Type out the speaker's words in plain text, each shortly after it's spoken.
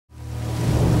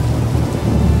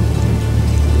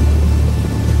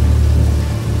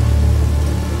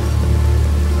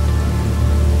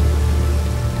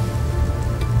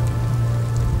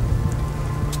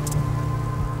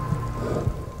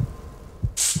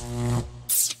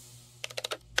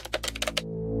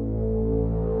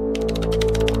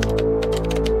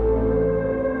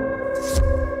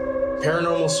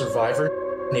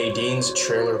Nadine's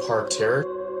Trailer Park Terror.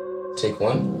 Take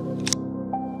one.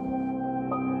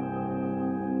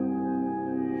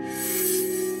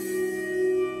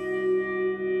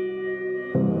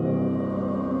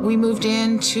 We moved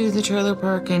into the trailer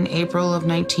park in April of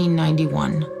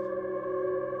 1991.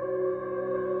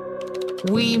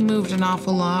 We moved an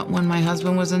awful lot when my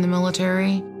husband was in the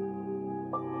military.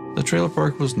 The trailer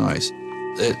park was nice.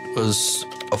 It was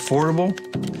affordable.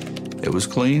 It was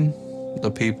clean. The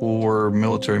people were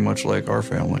military, much like our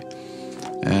family,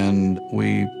 and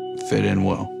we fit in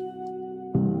well.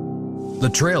 The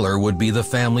trailer would be the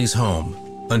family's home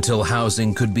until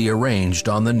housing could be arranged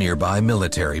on the nearby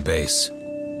military base.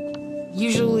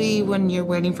 Usually when you're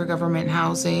waiting for government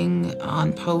housing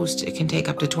on post, it can take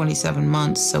up to 27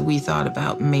 months, so we thought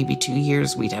about maybe 2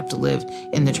 years we'd have to live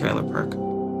in the trailer park.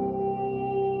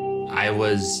 I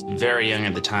was very young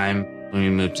at the time when we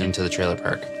moved into the trailer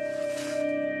park.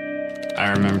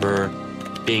 I remember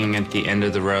being at the end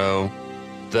of the row,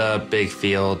 the big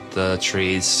field, the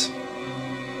trees.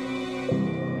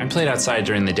 I played outside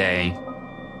during the day.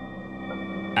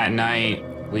 At night,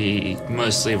 we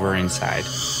mostly were inside.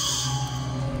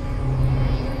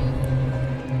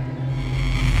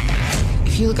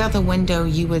 If you look out the window,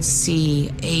 you would see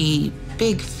a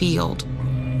big field,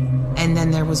 and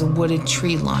then there was a wooded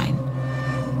tree line.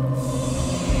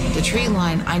 The tree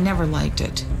line, I never liked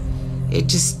it. It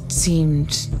just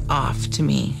seemed off to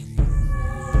me.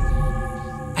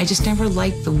 I just never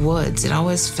liked the woods. It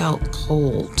always felt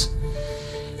cold.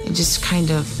 It just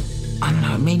kind of, I don't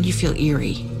know, it made you feel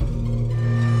eerie.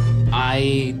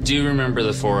 I do remember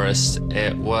the forest.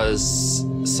 It was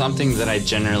something that I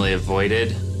generally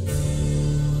avoided.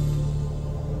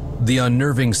 The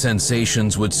unnerving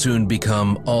sensations would soon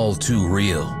become all too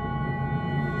real.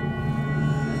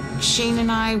 Shane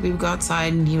and I, we would go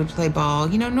outside and he would play ball,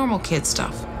 you know, normal kid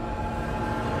stuff.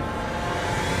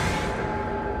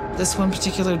 This one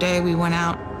particular day we went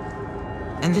out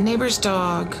and the neighbor's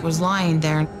dog was lying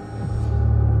there.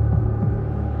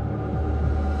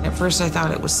 At first I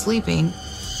thought it was sleeping,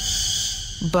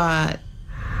 but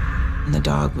the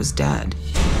dog was dead.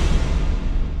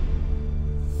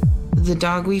 The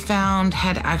dog we found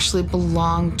had actually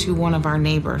belonged to one of our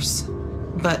neighbors,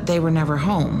 but they were never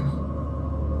home.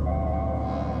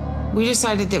 We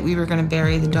decided that we were going to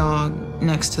bury the dog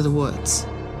next to the woods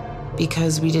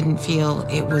because we didn't feel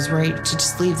it was right to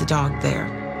just leave the dog there.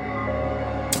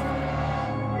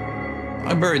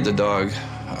 I buried the dog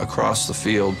across the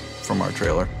field from our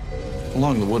trailer,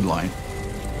 along the wood line.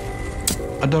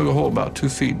 I dug a hole about 2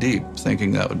 feet deep,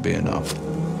 thinking that would be enough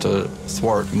to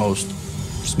thwart most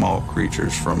small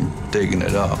creatures from digging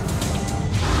it up.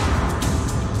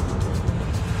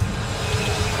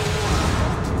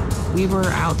 We were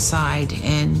outside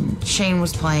and Shane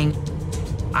was playing.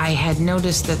 I had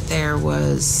noticed that there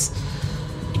was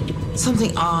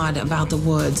something odd about the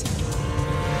woods.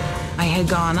 I had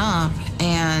gone up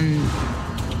and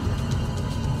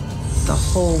the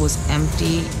hole was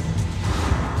empty.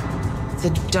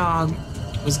 The dog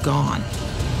was gone.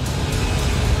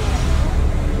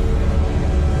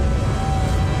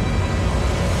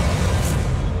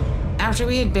 After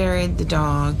we had buried the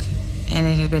dog and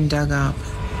it had been dug up,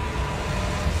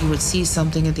 you would see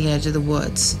something at the edge of the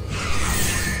woods.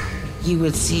 You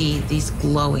would see these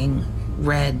glowing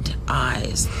red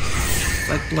eyes,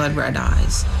 like blood red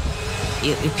eyes.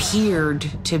 It appeared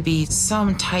to be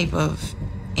some type of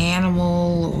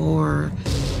animal or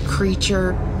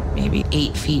creature, maybe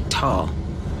 8 feet tall.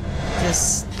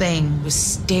 This thing was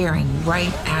staring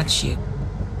right at you.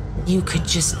 You could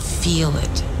just feel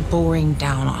it boring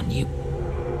down on you,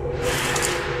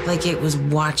 like it was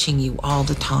watching you all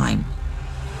the time.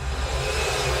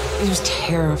 It was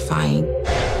terrifying.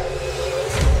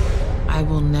 I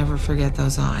will never forget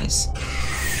those eyes.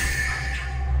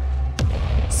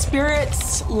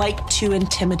 Spirits like to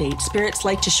intimidate. Spirits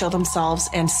like to show themselves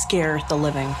and scare the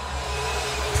living.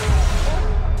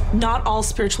 Not all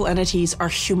spiritual entities are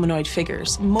humanoid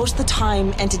figures. Most of the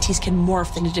time, entities can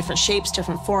morph into different shapes,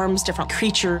 different forms, different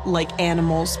creature-like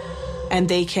animals, and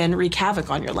they can wreak havoc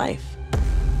on your life.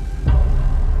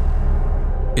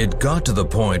 It got to the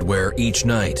point where each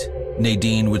night,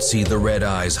 Nadine would see the red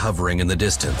eyes hovering in the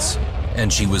distance,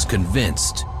 and she was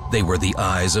convinced they were the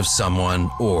eyes of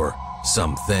someone or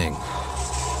something.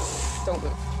 Don't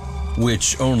move.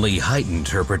 Which only heightened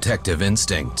her protective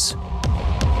instincts.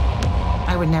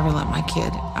 I would never let my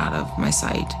kid out of my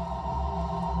sight.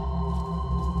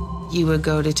 You would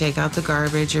go to take out the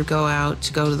garbage or go out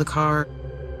to go to the car.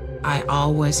 I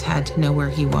always had to know where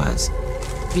he was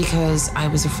because I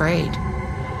was afraid.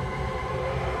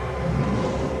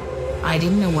 I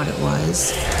didn't know what it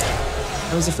was.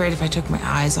 I was afraid if I took my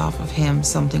eyes off of him,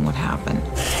 something would happen.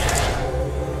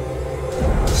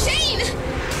 Shane!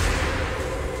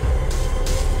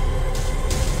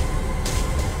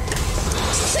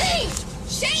 Shane!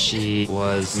 Shane! She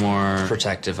was more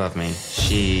protective of me.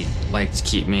 She liked to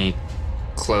keep me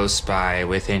close by,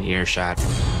 within earshot,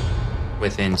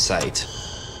 within sight.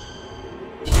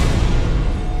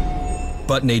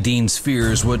 But Nadine's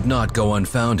fears would not go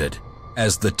unfounded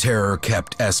as the terror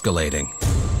kept escalating.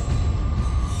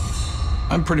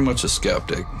 I'm pretty much a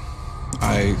skeptic.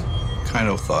 I kind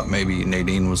of thought maybe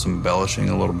Nadine was embellishing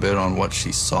a little bit on what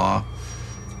she saw.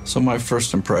 So my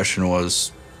first impression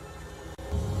was,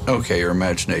 okay, her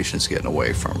imagination's getting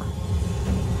away from her.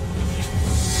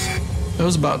 It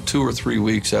was about 2 or 3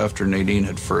 weeks after Nadine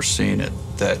had first seen it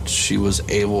that she was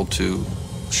able to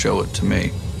show it to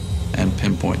me and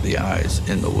pinpoint the eyes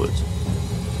in the woods.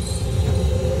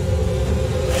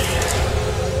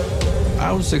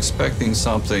 I was expecting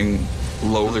something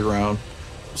low to the ground,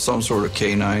 some sort of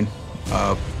canine,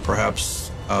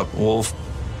 perhaps a wolf,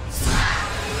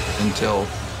 until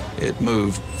it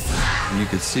moved and you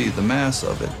could see the mass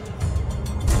of it.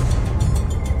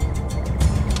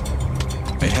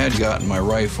 I had gotten my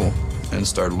rifle and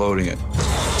started loading it.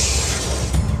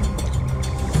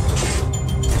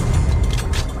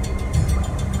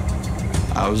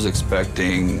 I was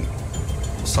expecting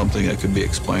something that could be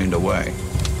explained away.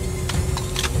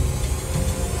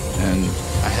 And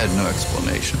I had no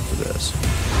explanation for this.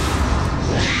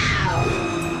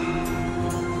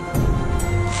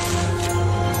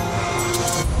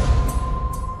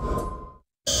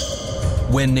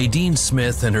 When Nadine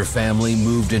Smith and her family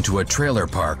moved into a trailer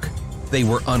park, they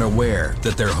were unaware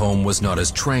that their home was not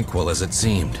as tranquil as it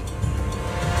seemed.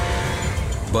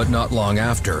 But not long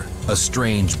after, a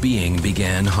strange being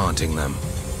began haunting them.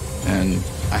 And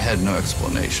I had no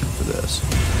explanation for this.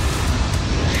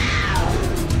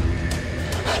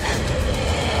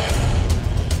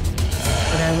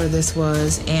 Whatever this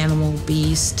was, animal,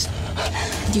 beast,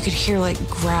 you could hear like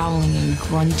growling and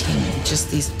grunting,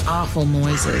 just these awful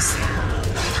noises.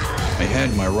 I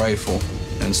had my rifle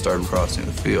and started crossing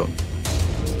the field.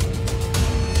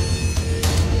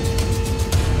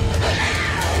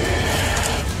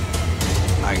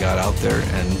 I got out there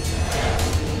and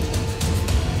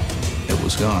it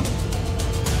was gone.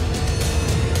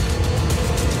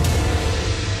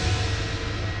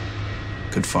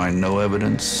 Could find no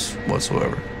evidence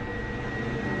whatsoever.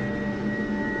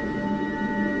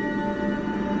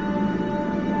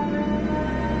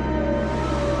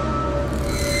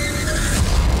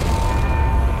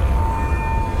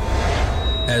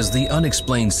 As the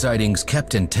unexplained sightings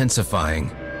kept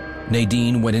intensifying,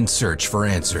 Nadine went in search for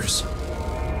answers.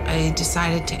 I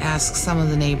decided to ask some of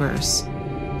the neighbors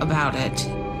about it.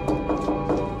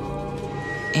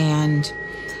 And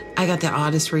I got the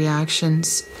oddest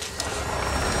reactions.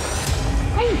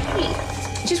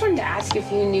 Hi. Just wanted to ask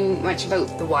if you knew much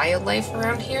about the wildlife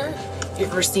around here. You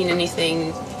ever seen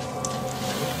anything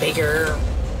bigger?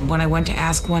 When I went to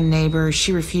ask one neighbor,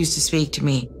 she refused to speak to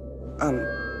me.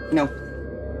 No.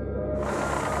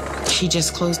 She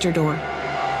just closed her door.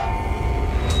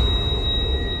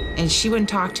 And she wouldn't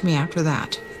talk to me after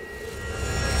that.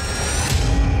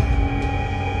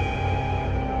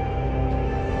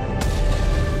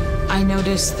 I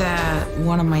noticed that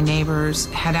one of my neighbors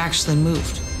had actually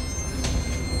moved.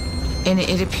 And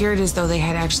it appeared as though they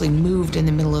had actually moved in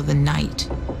the middle of the night.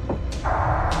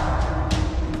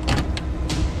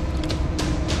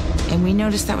 And we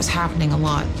noticed that was happening a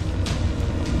lot.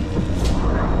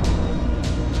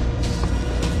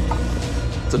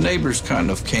 The neighbors kind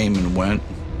of came and went,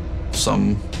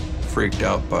 some freaked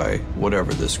out by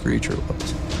whatever this creature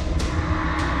was.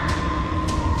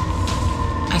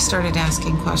 I started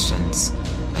asking questions.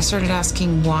 I started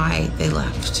asking why they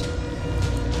left.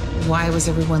 Why was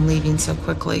everyone leaving so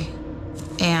quickly?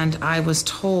 And I was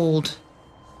told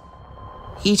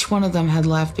each one of them had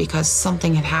left because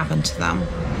something had happened to them,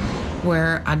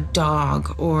 where a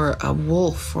dog or a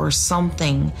wolf or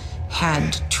something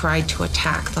had tried to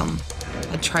attack them,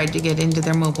 had tried to get into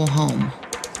their mobile home.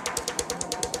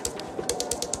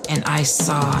 And I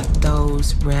saw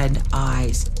those red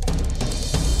eyes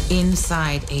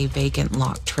inside a vacant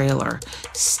lot trailer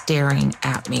staring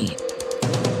at me.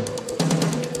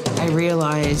 I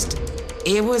realized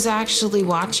it was actually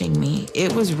watching me.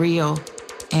 It was real,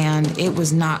 and it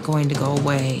was not going to go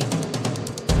away.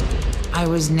 I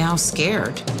was now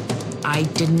scared. I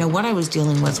didn't know what I was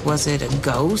dealing with. Was it a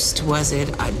ghost? Was it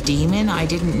a demon? I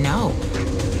didn't know.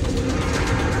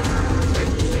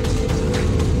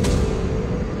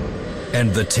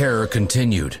 And the terror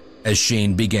continued as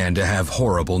Shane began to have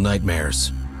horrible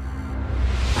nightmares.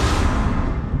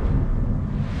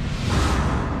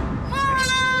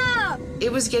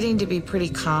 It was getting to be pretty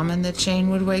common that Shane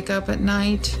would wake up at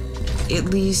night, at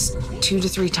least 2 to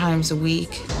 3 times a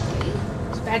week.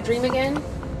 Bad dream again?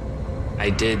 I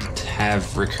did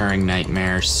have recurring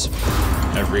nightmares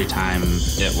every time.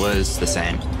 It was the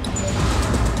same.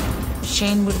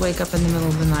 Shane would wake up in the middle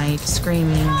of the night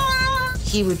screaming.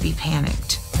 He would be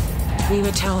panicked. We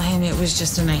would tell him it was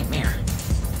just a nightmare.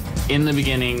 In the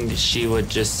beginning, she would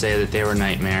just say that they were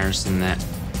nightmares and that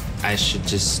I should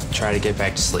just try to get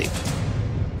back to sleep.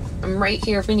 I'm right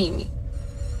here if you need me.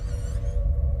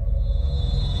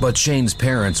 But Shane's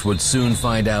parents would soon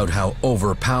find out how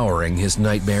overpowering his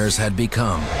nightmares had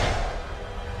become.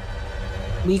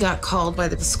 We got called by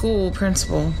the school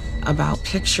principal about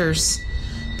pictures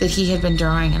that he had been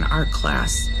drawing in art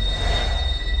class.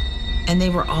 And they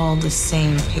were all the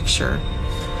same picture.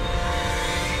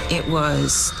 It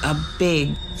was a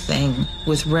big thing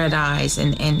with red eyes,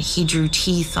 and he drew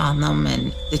teeth on them,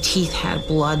 and the teeth had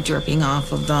blood dripping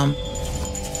off of them.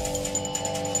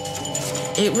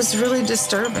 It was really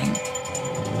disturbing.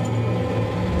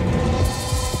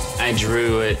 I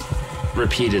drew it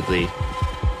repeatedly,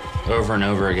 over and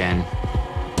over again.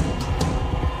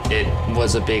 It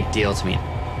was a big deal to me.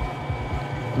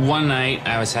 One night,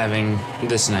 I was having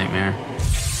this nightmare.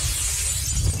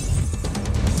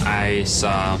 I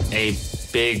saw a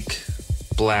big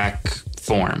black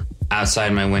form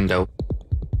outside my window.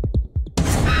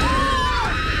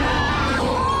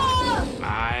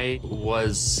 I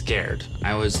was scared.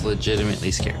 I was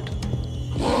legitimately scared.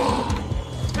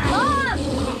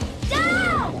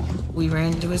 We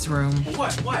ran into his room.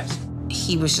 What?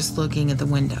 He was just looking at the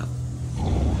window.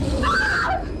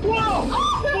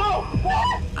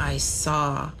 I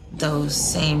saw those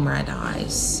same red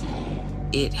eyes.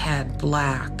 It had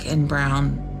black and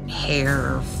brown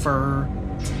hair or fur.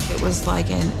 It was like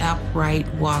an upright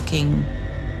walking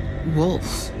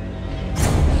wolf.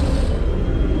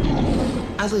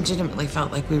 I legitimately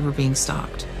felt like we were being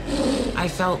stalked. I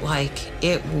felt like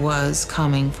it was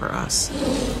coming for us.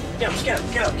 Get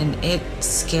him. And it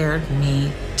scared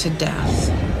me to death.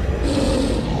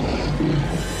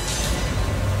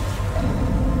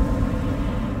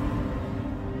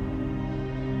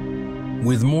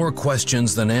 With more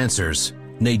questions than answers,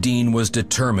 Nadine was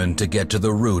determined to get to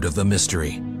the root of the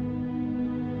mystery.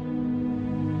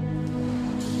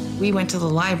 We went to the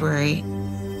library,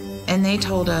 and they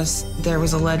told us there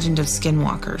was a legend of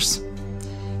skinwalkers.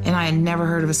 And I had never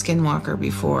heard of a skinwalker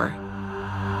before.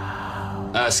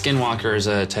 A skinwalker is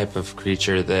a type of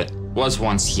creature that was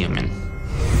once human.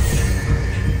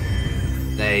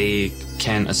 They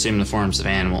can assume the forms of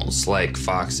animals like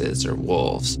foxes or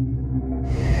wolves.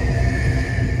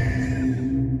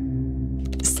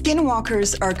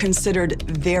 Skinwalkers are considered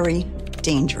very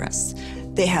dangerous.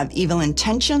 They have evil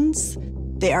intentions.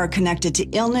 They are connected to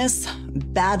illness,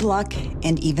 bad luck,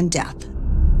 and even death.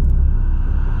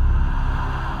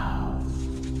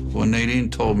 When Nadine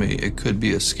told me it could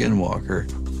be a skinwalker,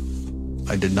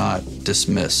 I did not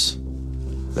dismiss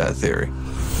that theory.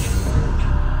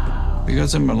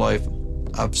 Because in my life,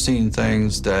 I've seen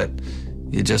things that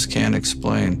you just can't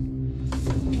explain.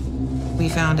 We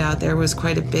found out there was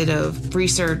quite a bit of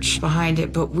research behind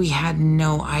it, but we had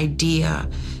no idea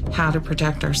how to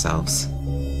protect ourselves.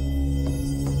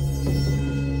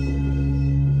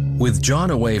 With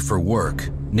John away for work,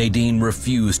 Nadine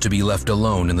refused to be left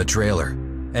alone in the trailer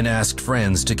and asked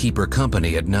friends to keep her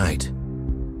company at night.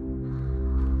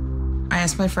 I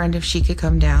asked my friend if she could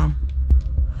come down.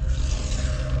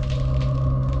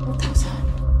 What was that?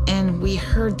 And we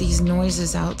heard these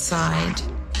noises outside.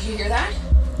 Did you hear that?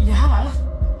 Yeah.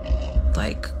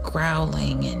 Like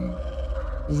growling and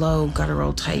low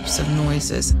guttural types of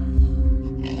noises.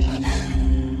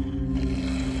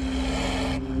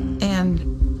 And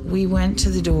we went to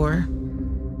the door,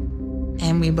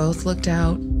 and we both looked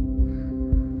out,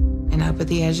 and up at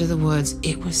the edge of the woods,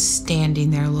 it was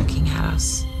standing there looking at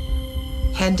us.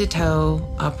 Head to toe,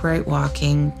 upright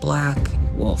walking, black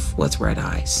wolf with red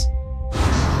eyes.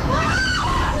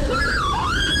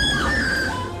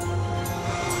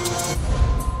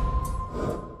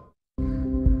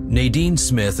 Nadine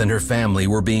Smith and her family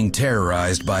were being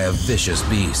terrorized by a vicious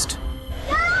beast.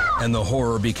 And the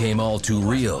horror became all too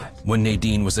real when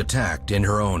Nadine was attacked in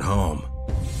her own home.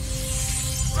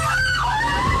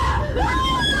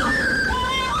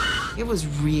 It was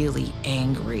really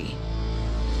angry,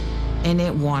 and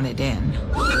it wanted in.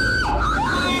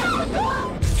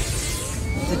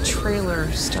 The trailer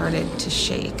started to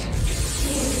shake.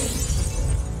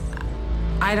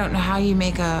 I don't know how you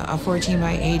make a 14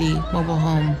 by 80 mobile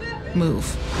home move.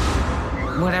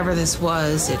 Whatever this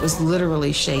was, it was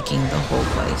literally shaking the whole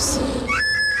place.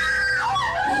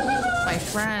 My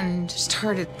friend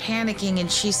started panicking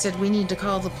and she said, we need to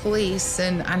call the police.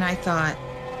 And I thought,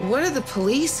 what are the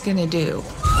police gonna do?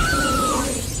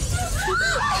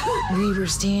 We were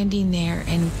standing there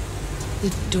and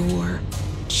the door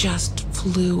just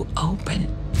flew open.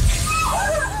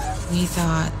 We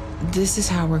thought, this is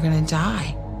how we're gonna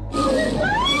die.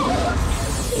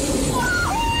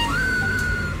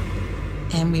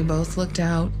 And we both looked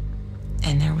out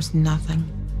and there was nothing.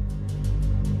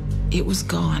 It was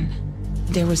gone.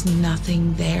 There was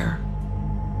nothing there.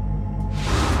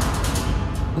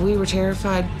 We were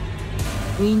terrified.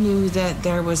 We knew that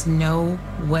there was no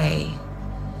way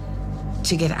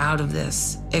to get out of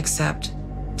this except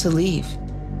to leave.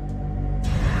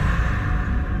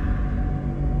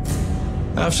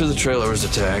 After the trailer was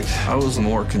attacked, I was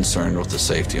more concerned with the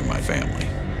safety of my family.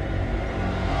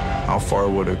 How far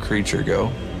would a creature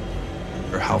go?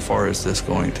 Or how far is this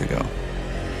going to go?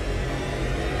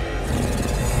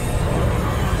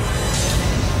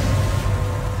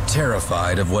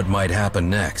 Terrified of what might happen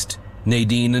next,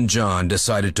 Nadine and John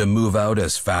decided to move out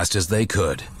as fast as they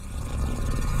could.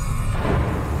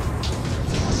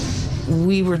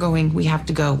 We were going, we have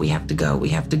to go, we have to go, we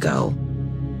have to go.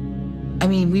 I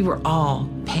mean, we were all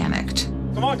panicked.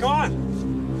 Come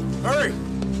on! Hurry!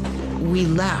 We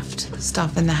left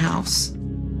stuff in the house.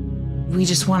 We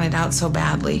just wanted out so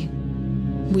badly.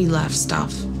 We left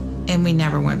stuff, and we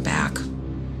never went back.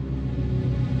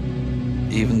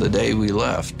 Even the day we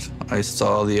left, I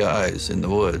saw the eyes in the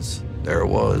woods. There it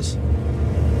was.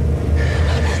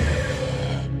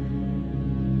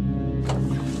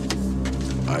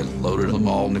 I loaded them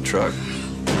all in the truck.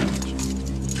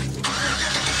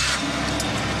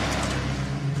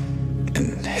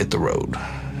 And hit the road.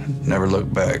 Never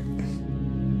looked back.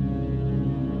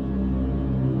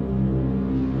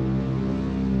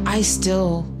 I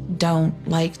still don't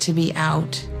like to be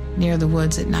out near the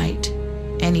woods at night,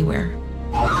 anywhere.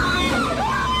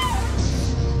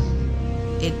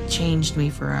 It changed me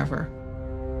forever.